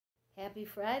Happy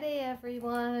Friday,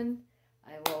 everyone.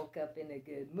 I woke up in a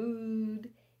good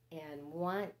mood and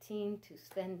wanting to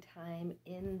spend time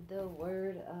in the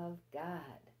Word of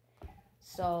God.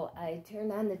 So I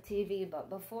turned on the TV,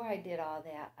 but before I did all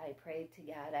that, I prayed to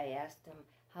God. I asked him,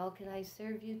 how can I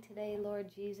serve you today, Lord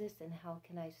Jesus, and how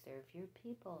can I serve your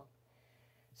people?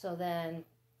 So then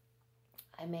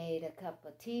I made a cup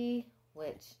of tea,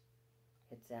 which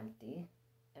it's empty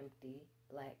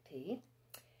black tea.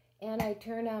 And I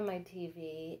turned on my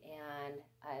TV, and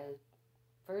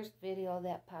first video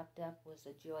that popped up was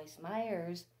a Joyce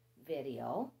Myers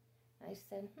video. I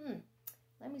said,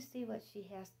 let me see what she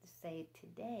has to say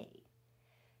today.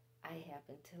 I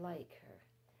happen to like her.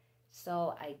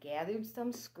 So I gathered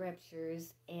some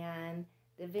scriptures, and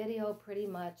the video pretty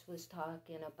much was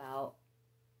talking about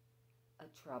a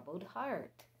troubled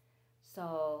heart.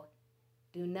 So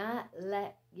do not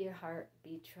let your heart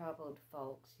be troubled,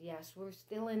 folks. Yes, we're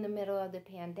still in the middle of the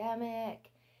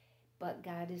pandemic, but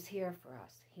God is here for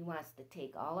us. He wants to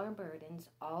take all our burdens,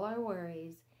 all our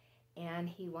worries, and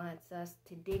He wants us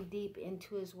to dig deep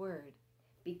into His Word,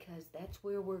 because that's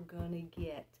where we're going to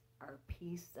get our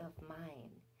peace of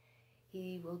mind.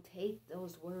 He will take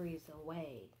those worries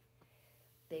away.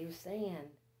 They're saying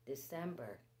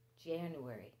December,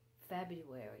 January,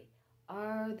 February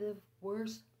are the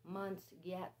worst months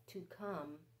yet to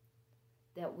come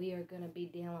that we are going to be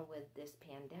dealing with this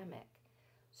pandemic.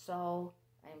 So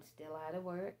I'm still out of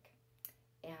work,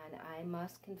 and I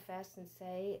must confess and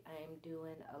say I'm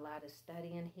doing a lot of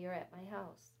studying here at my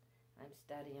house. I'm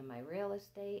studying my real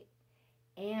estate,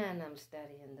 and I'm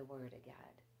studying the Word of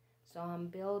God. So I'm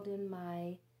building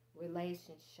my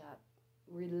relationship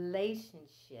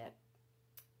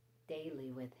daily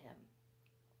with Him,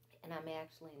 and I'm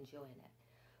actually enjoying it.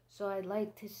 So I'd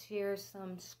like to share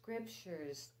some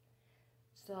scriptures.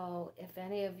 So if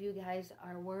any of you guys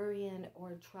are worrying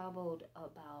or troubled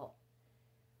about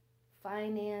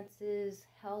finances,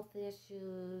 health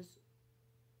issues,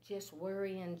 just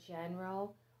worry in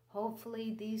general,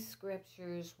 hopefully these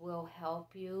scriptures will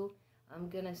help you. I'm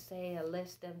going to say a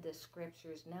list of the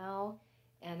scriptures now,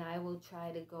 and I will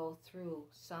try to go through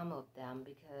some of them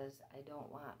because I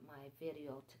don't want my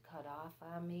video to cut off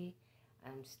on me.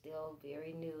 I'm still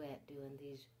very new at doing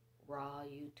these raw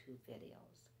YouTube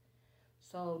videos.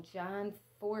 So John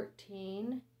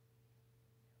 14,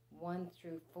 1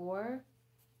 through 4,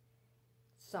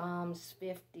 Psalms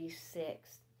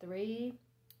 56, 3,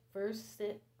 1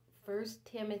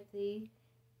 Timothy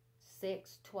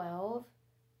 6, 12,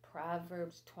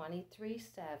 Proverbs 23,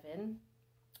 7,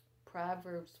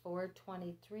 Proverbs 4,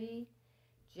 23,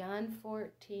 John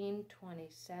 14,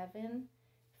 27,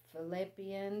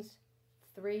 Philippians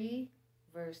 3,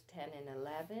 verse 10 and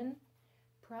 11,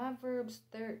 Proverbs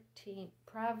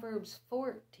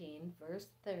 14, verse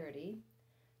 30,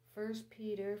 1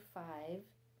 Peter 5,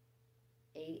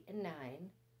 8 and 9,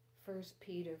 1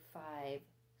 Peter 5,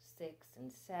 6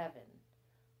 and 7,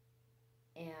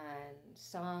 and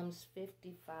Psalms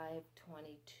 55,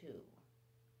 22.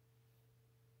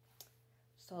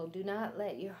 So do not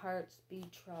let your hearts be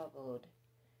troubled.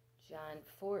 John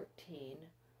 14,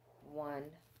 1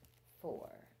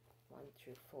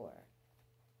 through 4.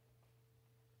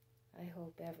 I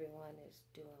hope everyone is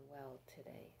doing well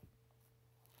today.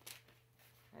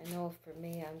 I know for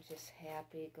me, I'm just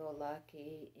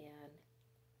happy-go-lucky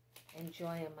and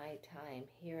enjoying my time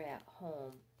here at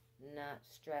home, not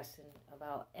stressing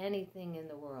about anything in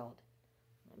the world.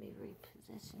 Let me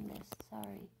reposition this,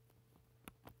 sorry.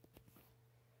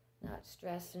 Not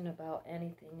stressing about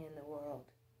anything in the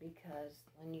world, because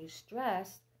when you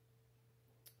stress,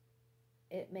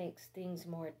 it makes things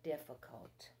more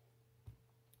difficult.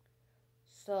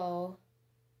 So,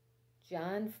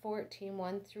 John 14,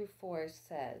 1 through 4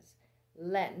 says,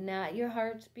 let not your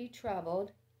hearts be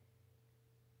troubled.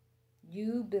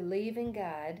 You believe in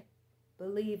God,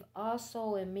 believe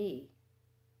also in me.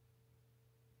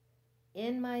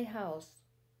 In my house,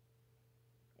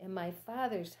 in my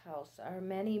Father's house, are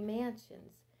many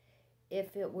mansions.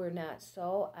 If it were not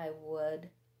so, I would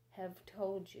have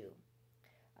told you.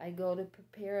 I go to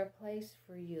prepare a place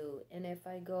for you, and if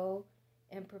I go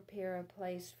and prepare a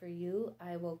place for you,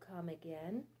 I will come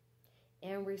again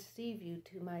and receive you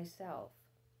to myself,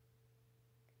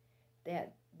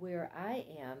 that where I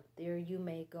am, there you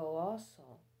may go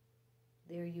also,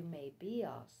 there you may be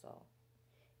also,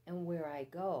 and where I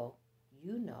go,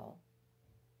 you know,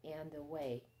 and the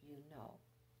way you know.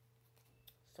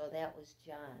 So that was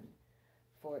John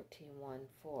 14, 1,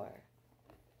 4.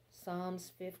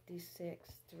 Psalms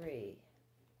 56, 3.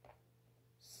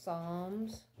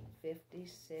 Psalms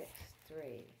 56,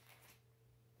 3.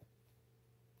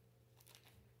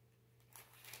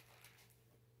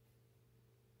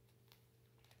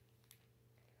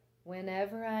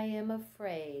 Whenever I am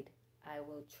afraid, I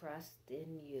will trust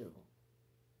in you.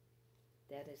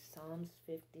 That is Psalms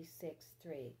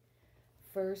 56:3.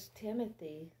 1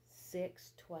 Timothy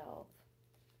 6:12.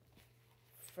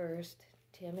 1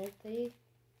 Timothy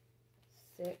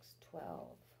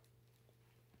 6:12.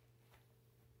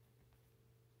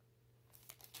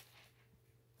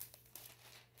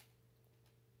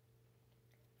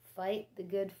 Fight the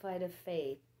good fight of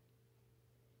faith.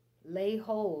 Lay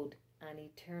hold on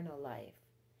eternal life.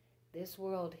 This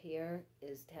world here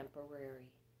is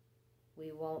temporary.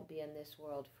 We won't be in this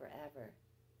world forever.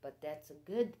 But that's a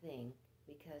good thing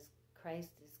because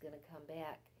Christ is going to come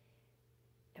back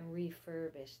and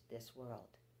refurbish this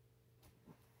world.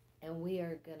 And we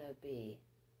are going to be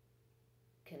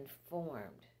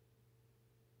conformed,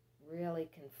 really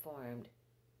conformed.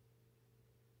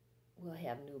 We'll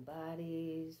have new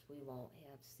bodies. We won't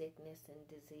have sickness and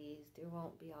disease. There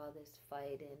won't be all this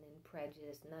fighting and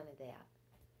prejudice, none of that.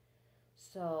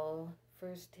 So,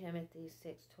 1 Timothy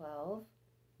 6:12,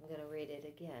 I'm going to read it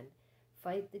again.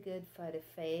 Fight the good fight of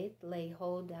faith, lay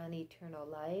hold on eternal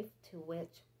life, to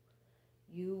which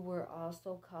you were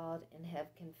also called and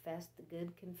have confessed the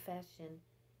good confession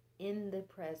in the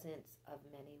presence of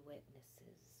many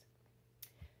witnesses.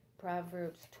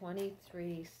 Proverbs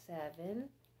 23:7.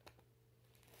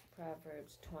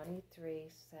 Proverbs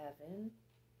 23:7.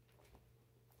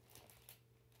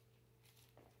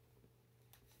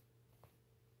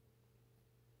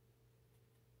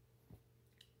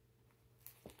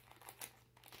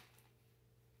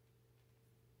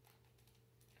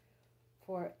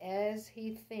 For as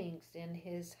he thinks in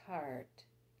his heart,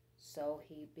 so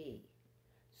he be.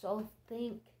 So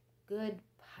think good,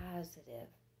 positive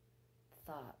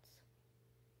thoughts.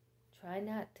 Try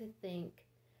not to think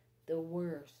the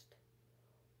worst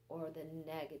or the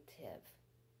negative.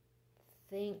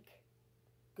 Think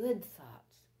good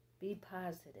thoughts. Be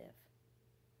positive.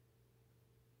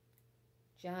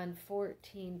 John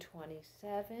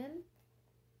 14:27.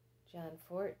 John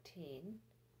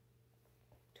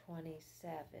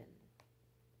 14:27.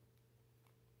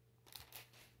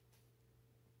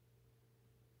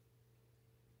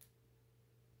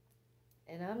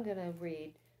 And I'm going to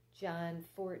read John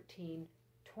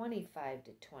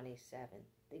 14:25-27.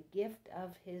 The gift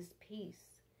of his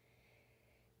peace.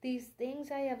 These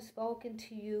things I have spoken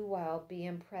to you while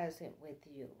being present with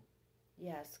you.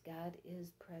 Yes, God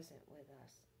is present with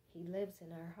us. He lives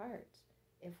in our hearts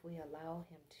if we allow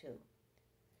him to.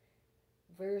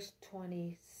 Verse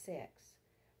 26.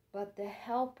 But the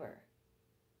Helper,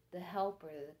 the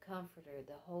Comforter,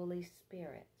 the Holy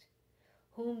Spirit,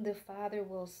 whom the Father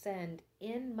will send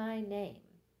in my name,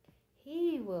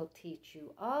 he will teach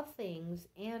you all things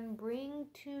and bring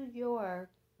to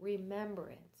your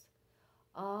remembrance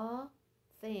all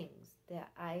things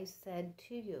that I said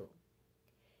to you.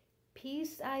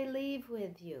 Peace I leave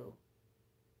with you.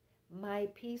 My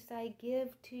peace I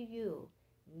give to you,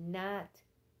 not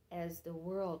as the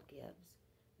world gives,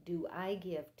 do I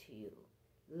give to you.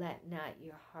 Let not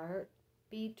your heart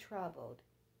be troubled,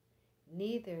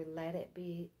 neither let it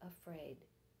be afraid.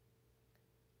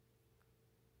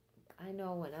 I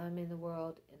know when I'm in the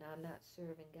world and I'm not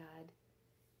serving God,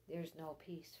 there's no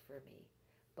peace for me.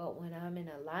 But when I'm in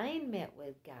alignment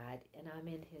with God and I'm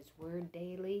in his word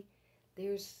daily,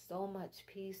 there's so much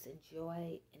peace and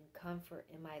joy and comfort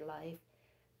in my life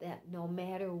that no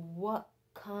matter what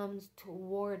comes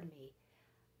toward me,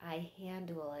 I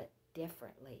handle it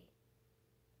differently.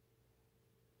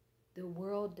 The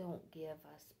world don't give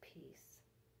us peace,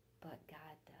 but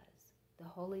God does. The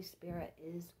Holy Spirit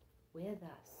is with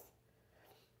us.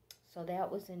 So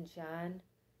that was in John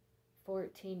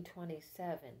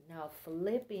 14:27. Now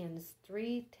Philippians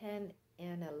 3:10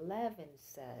 and 11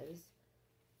 says,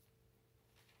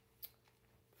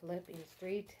 Philippians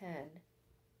 3:10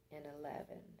 and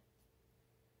 11.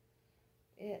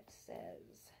 It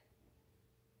says,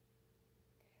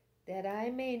 that I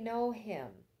may know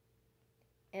him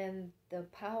and the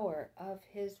power of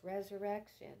his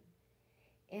resurrection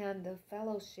and the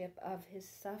fellowship of his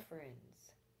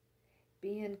sufferings,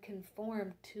 being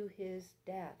conformed to his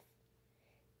death,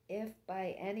 if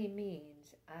by any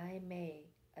means I may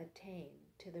attain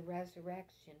to the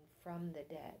resurrection from the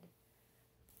dead.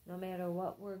 No matter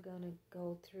what we're going to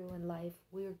go through in life,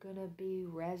 we're going to be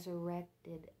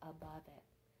resurrected above it.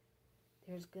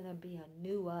 There's going to be a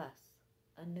new us,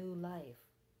 a new life,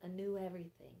 a new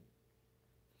everything.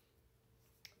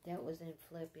 That was in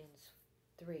Philippians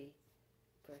 3,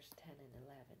 verse 10 and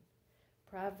 11.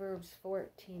 Proverbs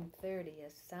 14:30, a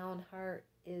sound heart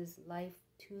is life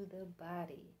to the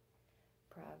body.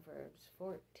 Proverbs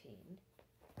 14,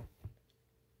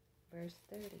 verse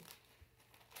 30.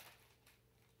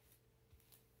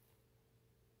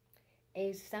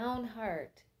 A sound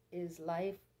heart is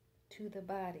life to the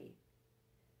body,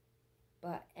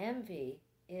 but envy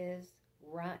is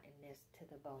rottenness to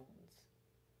the bones.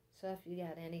 So if you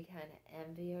got any kind of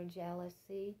envy or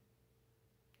jealousy,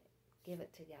 give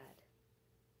it to God.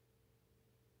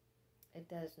 It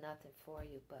does nothing for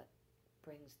you but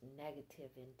brings negative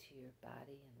into your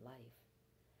body and life.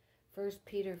 1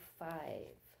 Peter 5,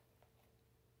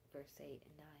 verse 8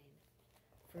 and 9.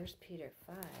 1 Peter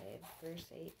 5, verse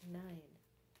 8 and 9.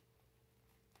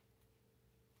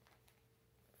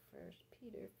 1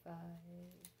 Peter 5.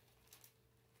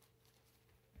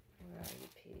 Where are you,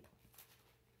 Pete?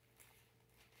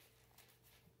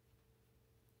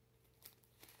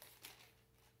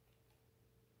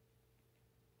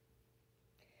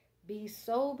 Be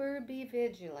sober, be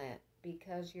vigilant,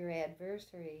 because your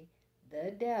adversary,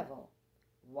 the devil,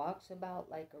 walks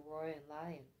about like a roaring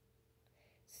lion,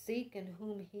 seeking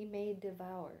whom he may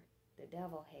devour. The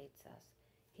devil hates us.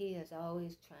 He is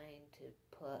always trying to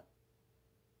put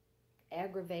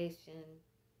aggravation.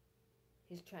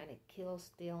 He's trying to kill,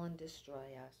 steal, and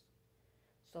destroy us.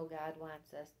 So God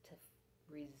wants us to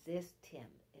resist him,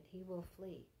 and he will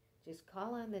flee. Just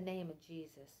call on the name of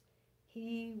Jesus.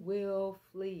 He will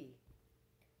flee.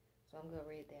 So I'm going to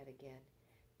read that again.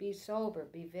 Be sober,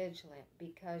 be vigilant,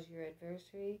 because your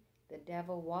adversary, the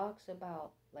devil, walks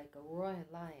about like a roaring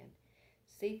lion,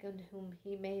 seeking whom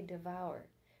he may devour.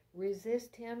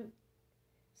 Resist him,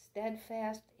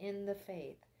 steadfast in the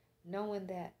faith, knowing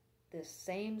that the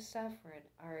same suffering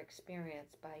are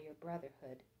experienced by your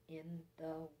brotherhood in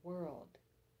the world.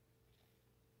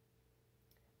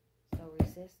 So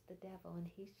resist the devil, and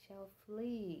he shall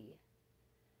flee.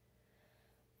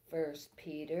 1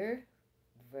 Peter,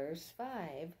 verse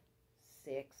 5,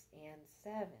 6, and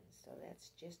 7. So that's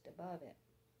just above it.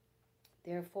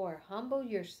 Therefore, humble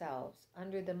yourselves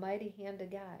under the mighty hand of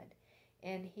God,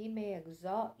 and he may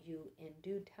exalt you in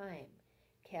due time,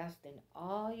 casting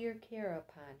all your care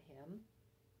upon him,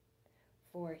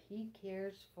 for he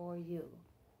cares for you.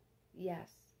 Yes,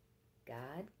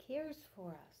 God cares for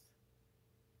us.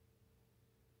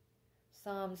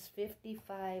 Psalms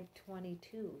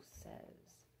 55:22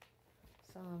 says,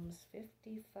 Psalms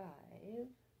 55,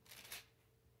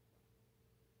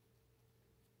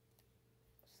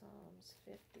 Psalms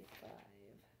 55,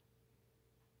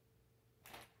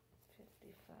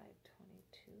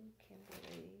 55:22,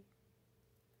 Kimberly.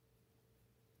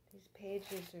 These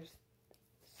pages are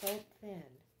so thin.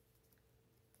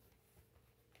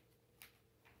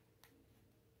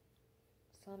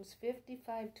 Psalms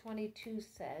 55:22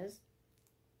 says,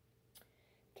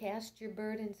 cast your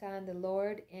burdens on the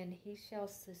Lord, and he shall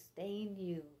sustain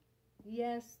you.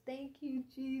 Yes, thank you,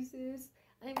 Jesus.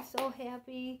 I'm so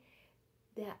happy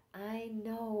that I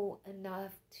know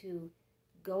enough to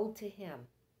go to him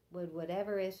with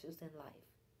whatever issues in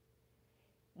life.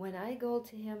 When I go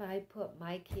to him, I put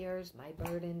my cares, my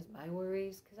burdens, my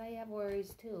worries, because I have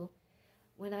worries too.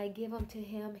 When I give them to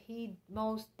him, he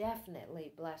most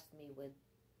definitely blessed me with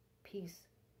peace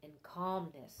and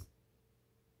calmness.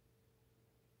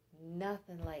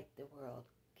 Nothing like the world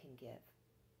can give.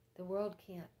 The world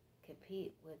can't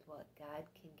compete with what God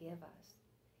can give us.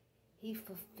 He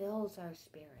fulfills our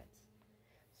spirits.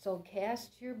 So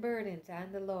cast your burdens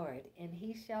on the Lord, and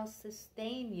he shall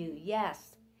sustain you.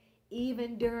 Yes,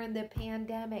 even during the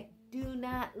pandemic, do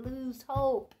not lose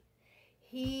hope.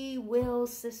 He will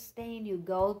sustain you.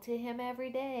 Go to him every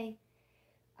day.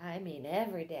 I mean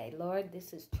every day. Lord,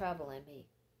 this is troubling me.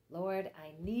 Lord,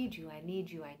 I need you, I need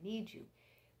you, I need you.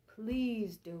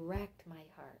 Please direct my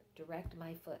heart, direct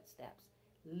my footsteps.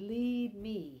 Lead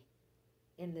me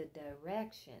in the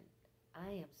direction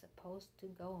I am supposed to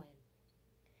go in.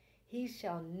 He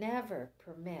shall never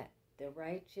permit the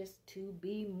righteous to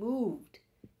be moved.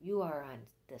 You are on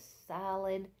the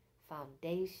solid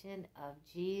foundation of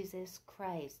Jesus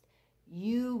Christ.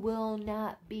 You will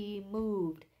not be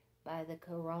moved by the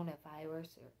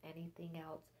coronavirus or anything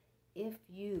else if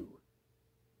you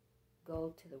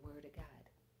go to the Word of God.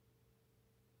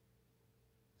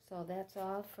 So that's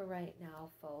all for right now,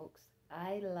 folks.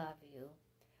 I love you.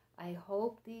 I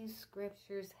hope these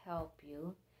scriptures help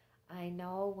you. I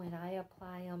know when I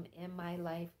apply them in my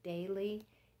life daily,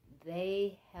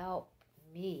 they help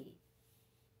me.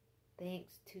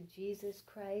 Thanks to Jesus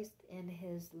Christ and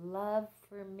his love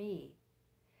for me,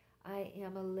 I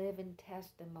am a living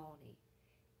testimony.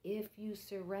 If you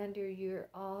surrender your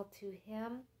all to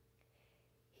him,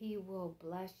 he will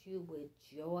bless you with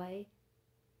joy,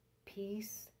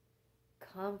 peace,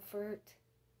 comfort,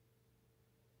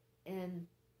 and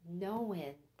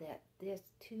knowing that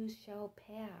this too shall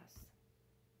pass.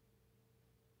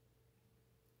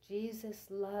 Jesus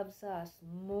loves us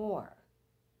more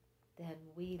than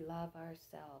we love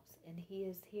ourselves, and He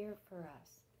is here for us.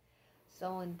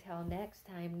 So until next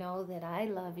time, know that I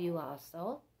love you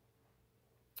also,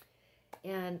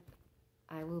 and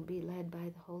I will be led by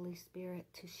the Holy Spirit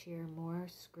to share more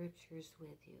scriptures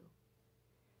with you.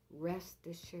 Rest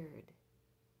assured,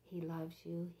 He loves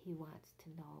you. He wants to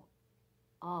know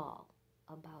all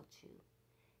about you.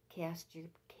 Cast your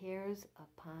cares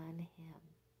upon Him.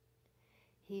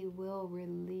 He will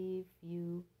relieve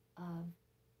you of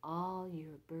all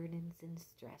your burdens and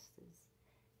stresses,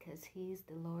 because He's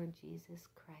the Lord Jesus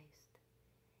Christ.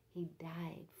 He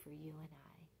died for you and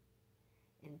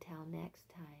I. Until next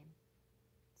time,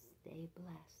 stay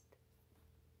blessed.